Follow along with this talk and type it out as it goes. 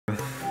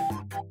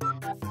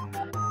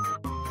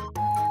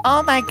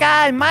Oh my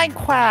god,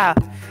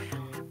 Minecraft!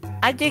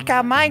 I just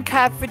got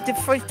Minecraft for the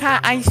first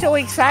time. I'm so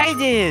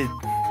excited!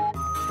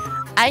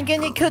 I'm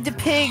gonna kill the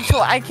pig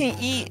so I can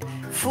eat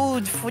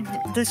food for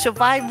the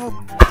survival.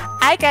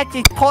 I got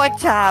this pork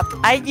chop.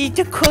 I need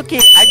to cook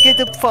it. I'm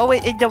gonna throw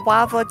it in the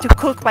lava to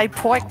cook my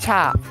pork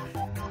chop.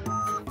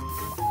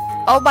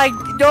 Oh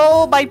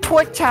my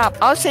pork chop.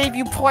 I'll save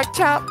you, pork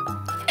chop.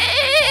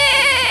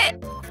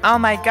 Oh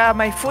my god,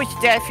 my first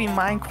death in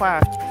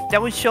Minecraft.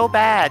 That was so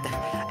bad.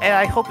 And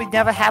I hope it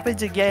never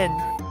happens again.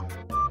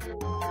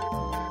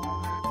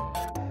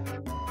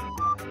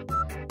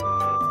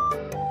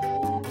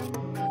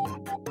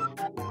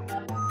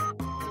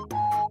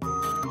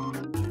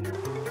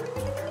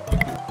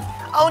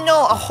 Oh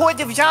no, a horde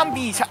of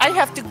zombies! I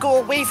have to go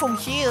away from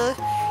here.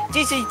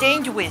 This is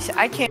dangerous.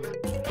 I can't.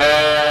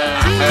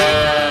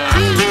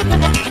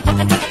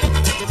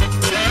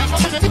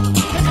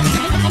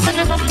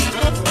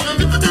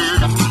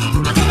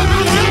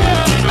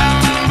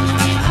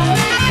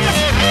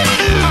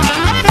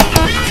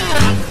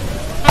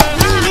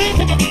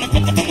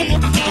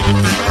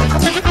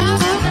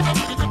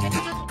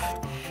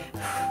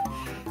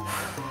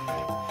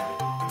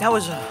 That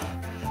was a...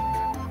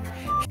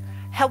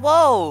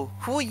 Hello!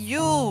 Who are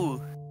you?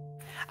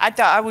 I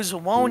thought I was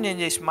alone in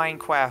this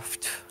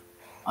Minecraft.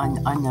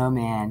 No,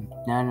 man.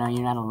 No,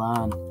 you're not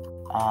alone.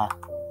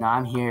 No,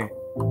 I'm here.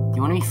 Do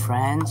you want to be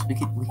friends? We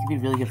could be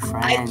really good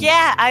friends.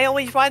 Yeah, I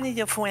always wanted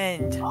a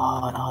friend.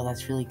 Oh,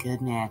 that's really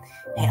good, man.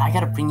 Hey, I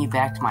gotta bring you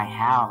back to my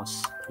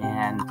house,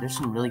 man. There's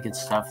some really good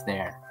stuff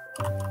there.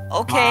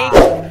 Okay.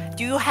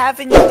 Do you have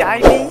any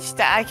diamonds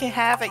that I can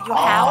have at your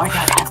house?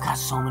 Oh, I've got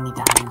so many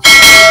diamonds.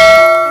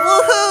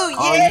 Woohoo!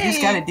 Oh, yay! you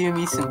just gotta do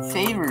me some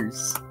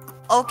favors.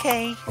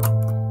 Okay.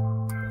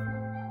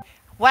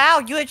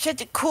 Wow, you have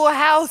such a cool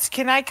house.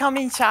 Can I come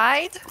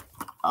inside?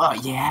 Oh,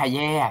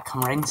 yeah.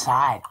 Come right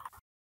inside.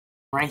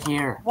 Right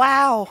here.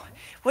 Wow.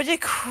 What a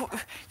cool...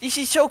 This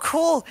is so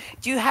cool.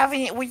 Do you have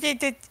any...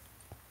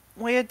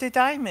 Where are the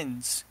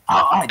diamonds?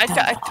 Oh,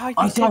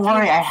 don't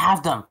worry. I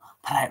have them.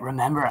 But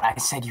remember, I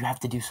said you have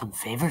to do some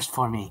favors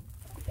for me.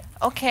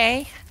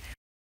 Okay.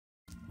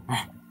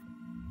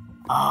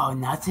 Oh,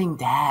 nothing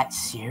that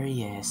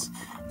serious.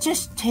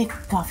 Just take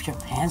off your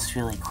pants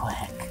really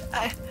quick.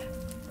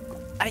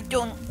 I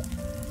don't...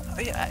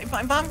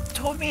 my mom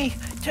told me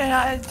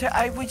that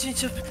I wasn't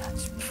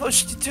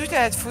supposed to do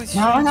that for...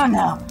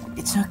 No.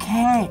 It's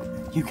okay.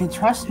 You can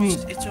trust me.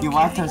 It's okay. You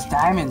want those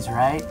diamonds,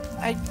 right?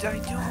 I do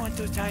want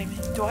those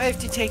diamonds. Do I have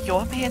to take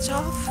your pants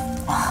off?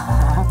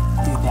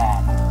 Do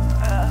that.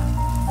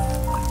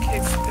 Okay,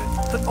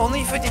 but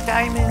only for the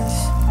diamonds.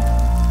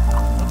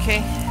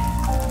 Okay.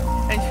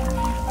 And...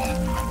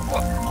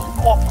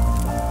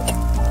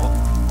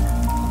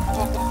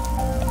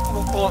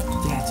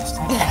 Yeah, just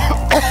like that.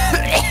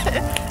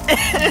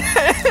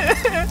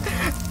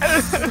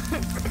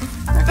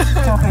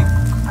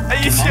 Are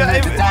you sure?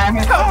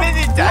 How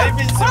many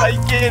diamonds am I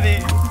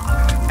getting?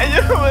 I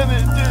don't want to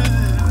do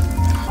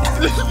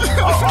this.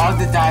 All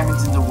the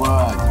diamonds in the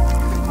world.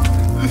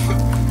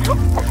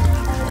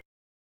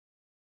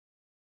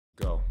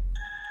 Go.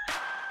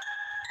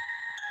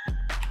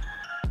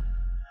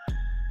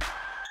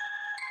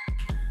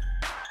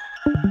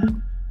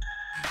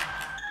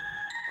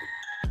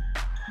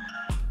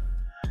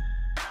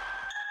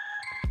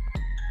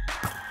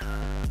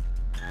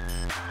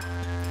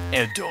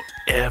 And don't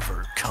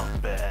ever come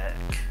back.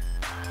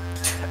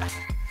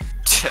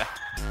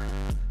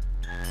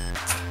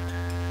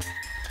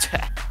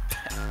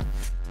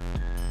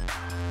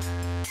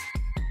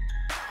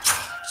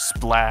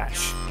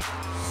 Splash.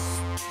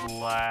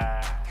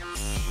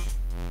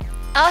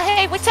 Oh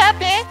hey, what's up,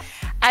 man?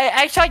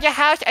 I saw your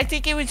house. I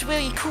think it was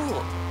really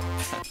cool.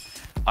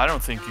 I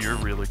don't think you're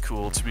really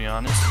cool, to be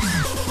honest.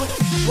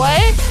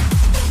 What?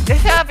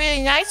 That's not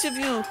very nice of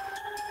you.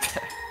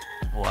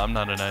 Well, I'm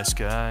not a nice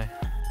guy.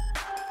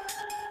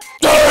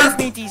 He gave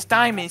me these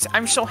diamonds.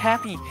 I'm so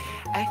happy.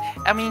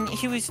 I mean,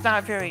 he was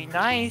not very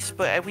nice,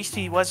 but at least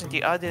he wasn't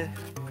the other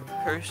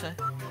person.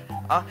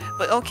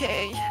 But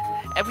okay.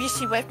 At least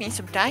he left me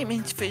some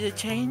diamonds for the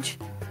change.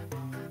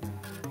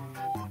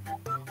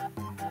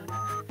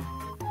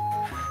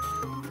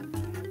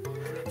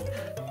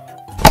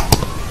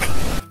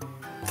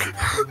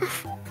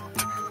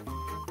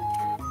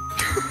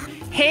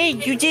 Hey,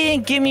 you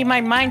didn't give me my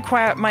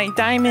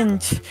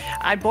diamonds.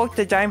 I broke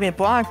the diamond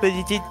block, but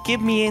it didn't give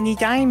me any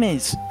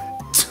diamonds.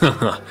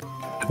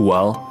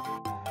 Well,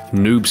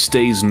 noob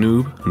stays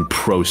noob and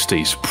pro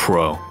stays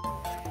pro.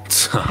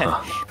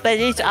 But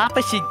it's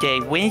opposite day.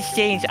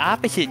 Wednesday is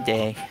opposite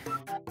day.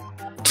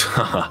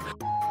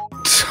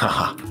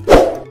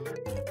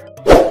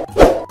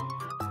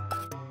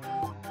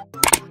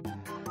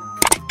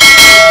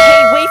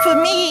 Hey, wait for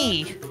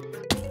me!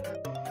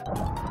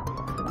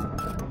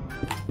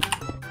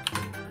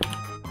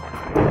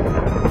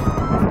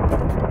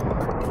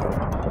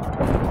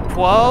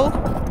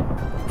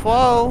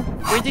 Whoa,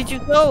 where did you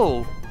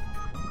go?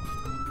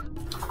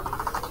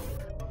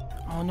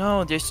 Oh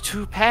no, there's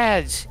two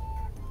paths.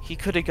 He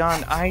could have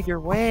gone either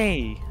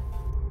way.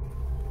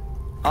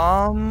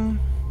 I'll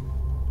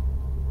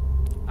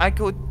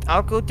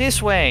go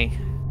this way.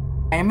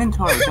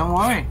 Inventory, don't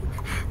worry.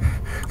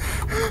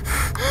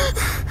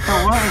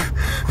 Don't worry.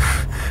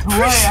 Don't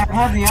worry, I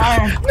have the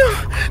iron.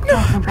 No,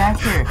 come back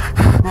here.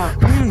 No,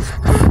 please,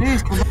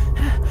 come back.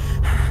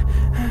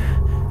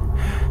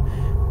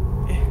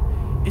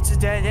 It's a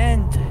dead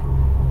end.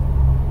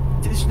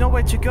 There's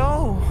nowhere to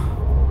go.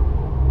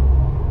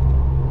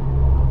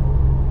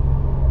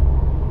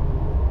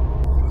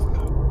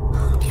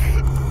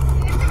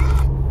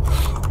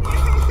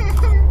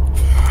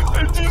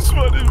 I just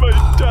wanted my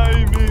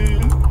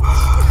diamond.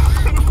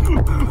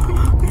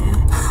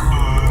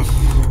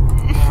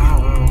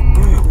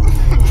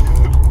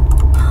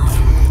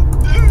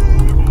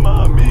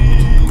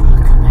 Mommy.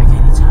 Come back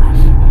anytime.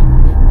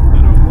 I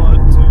don't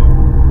want to.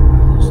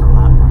 There's a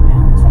lot more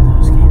diamonds where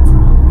those came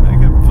from. I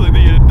got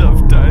plenty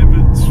enough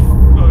diamonds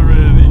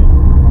already.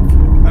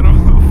 I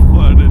don't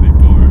want any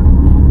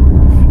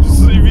more.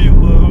 Just leave me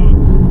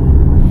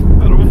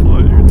alone. I don't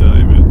want your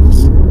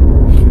diamonds.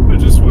 I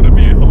just want to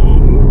be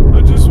home.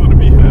 I just want to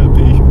be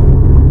happy.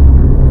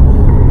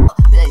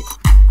 Hey.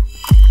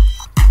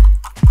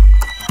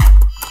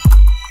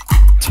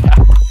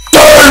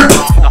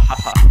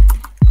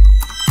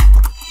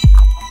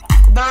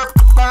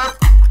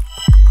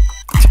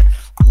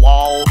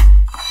 Lol.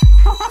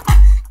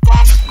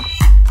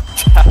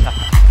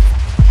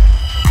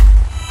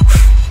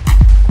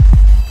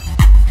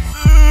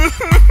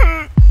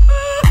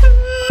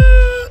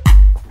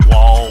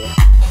 Lol.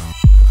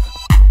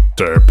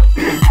 Derp.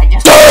 I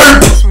guess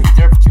we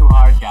derped too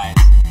hard, guys.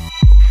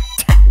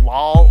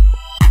 Lol.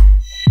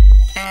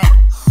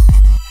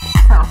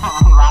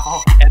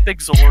 Raffle.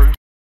 Epic Zor.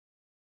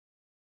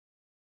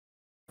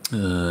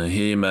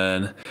 Hey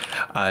man,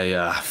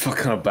 I felt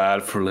kind of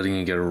bad for letting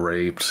you get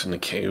raped in the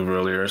cave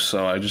earlier,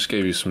 so I just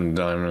gave you some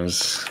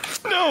diamonds.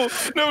 No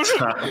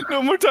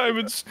more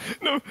diamonds.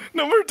 No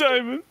more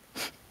diamonds.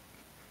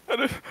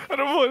 I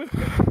don't want.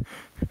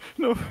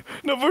 No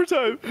more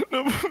time.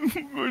 No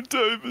more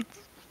diamonds.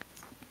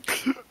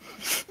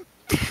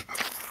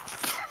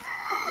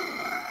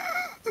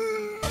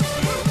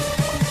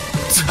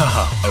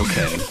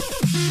 Okay.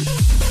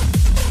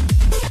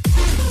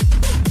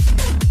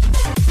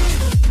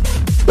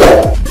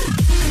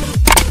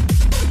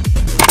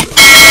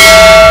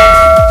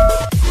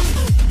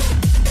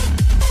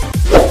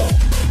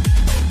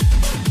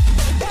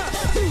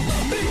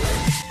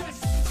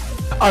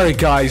 Alright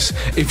guys,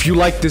 if you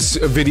like this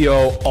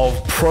video of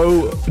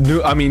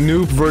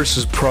Noob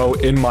versus Pro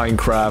in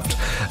Minecraft,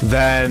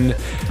 then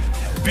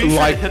Be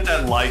sure to hit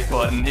that like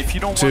button. If you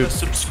don't want to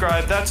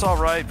subscribe, that's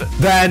alright.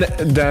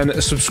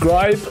 then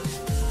subscribe.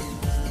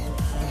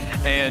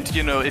 And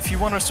you know, if you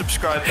want to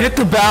subscribe, Hit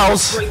the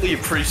bells. greatly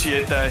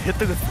appreciate that. Hit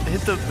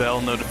the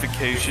bell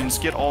notifications.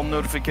 Get all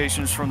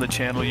notifications from the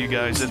channel, you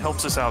guys. It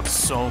helps us out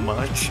so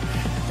much.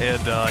 And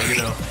you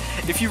know,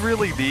 if you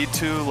really need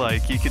to,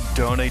 like, you could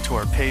donate to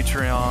our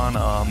Patreon.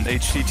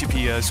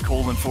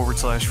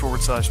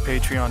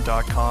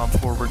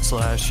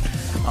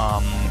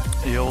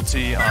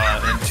 https://patreon.com/ELT.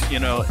 And you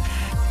know,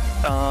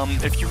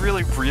 if you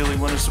really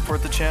want to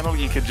support the channel,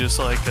 you could just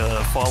like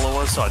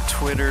follow us on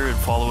Twitter and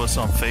follow us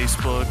on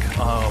Facebook.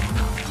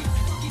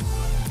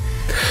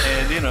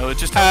 And you know, it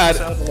just helps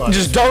us out a lot.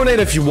 Just donate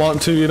if you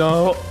want to, you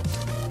know.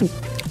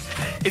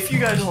 If you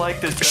guys like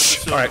this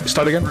episode, Alright,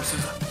 start again.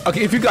 versus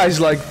Okay, if you guys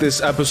like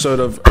this episode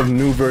of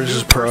Noob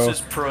versus Pro,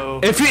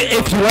 if you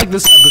like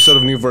this episode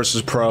of Noob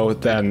versus Pro,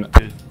 then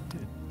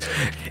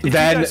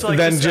just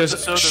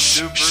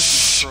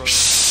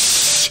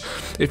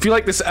if you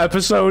like this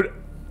episode.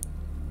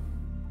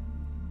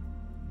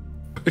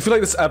 If you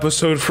like this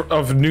episode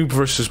of Noob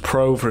versus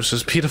Pro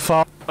versus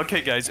Pedophile.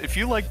 Okay guys, if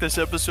you like this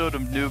episode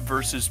of Noob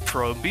vs.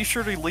 Pro, be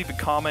sure to leave a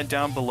comment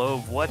down below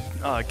of what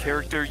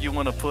character you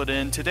want to put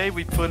in. Today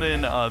we put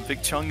in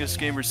Big Chungus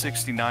Gamer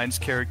 69's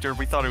character.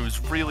 We thought it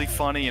was really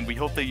funny, and we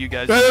hope that you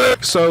guys.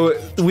 So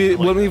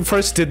when we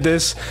first did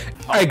this,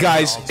 hey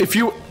guys, if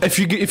you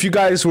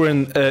guys were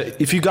in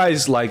if you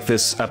guys like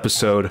this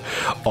episode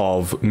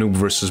of Noob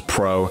vs.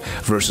 Pro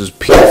versus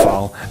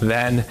Pedophile,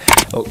 then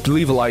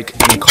leave a like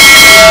and comment.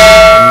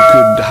 You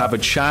could have a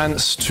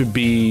chance to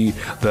be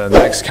the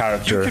next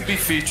character. You could be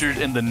featured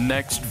in the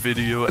next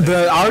video.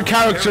 Our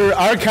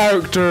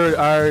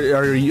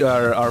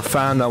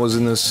fan that was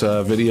in this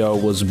video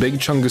was Big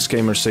Chungus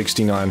Gamer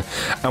 69,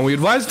 and we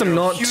advised him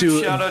not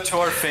to. Shout out to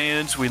our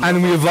fans. We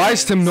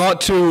advised him not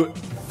to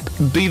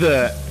be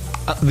the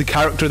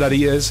character that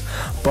he is,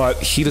 but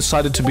he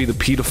decided to be the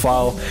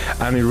pedophile,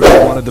 and he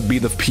really wanted to be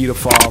the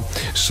pedophile.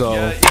 So,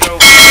 yeah, you know,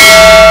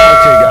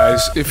 okay,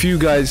 guys, if you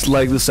guys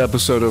like this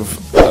episode of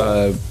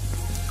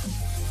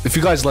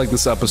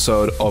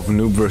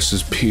Noob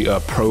versus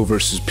Pro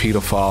versus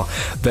Pedophile,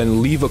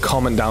 then leave a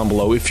comment down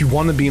below. If you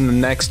want to be in the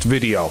next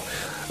video,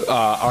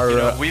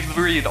 we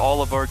read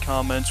all of our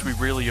comments. We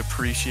really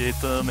appreciate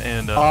them,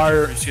 and we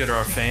appreciate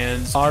our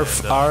fans. The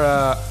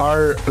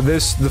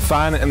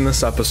fan in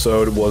this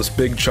episode was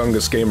Big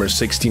Chungus Gamer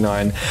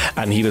 69,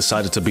 and he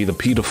decided to be the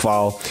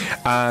pedophile.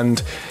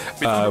 And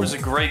we thought it was a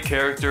great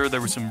character.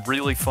 There were some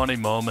really funny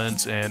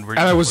moments, and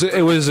funny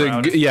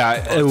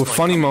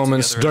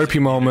moments,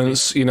 derpy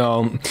moments. You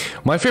know,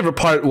 my favorite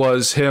part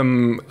was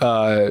him,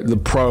 the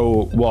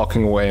pro,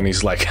 walking away, and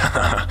he's like,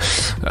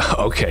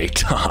 "Okay,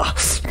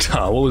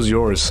 what was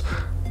yours?"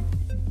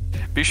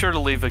 Be sure to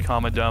leave a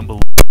comment down below.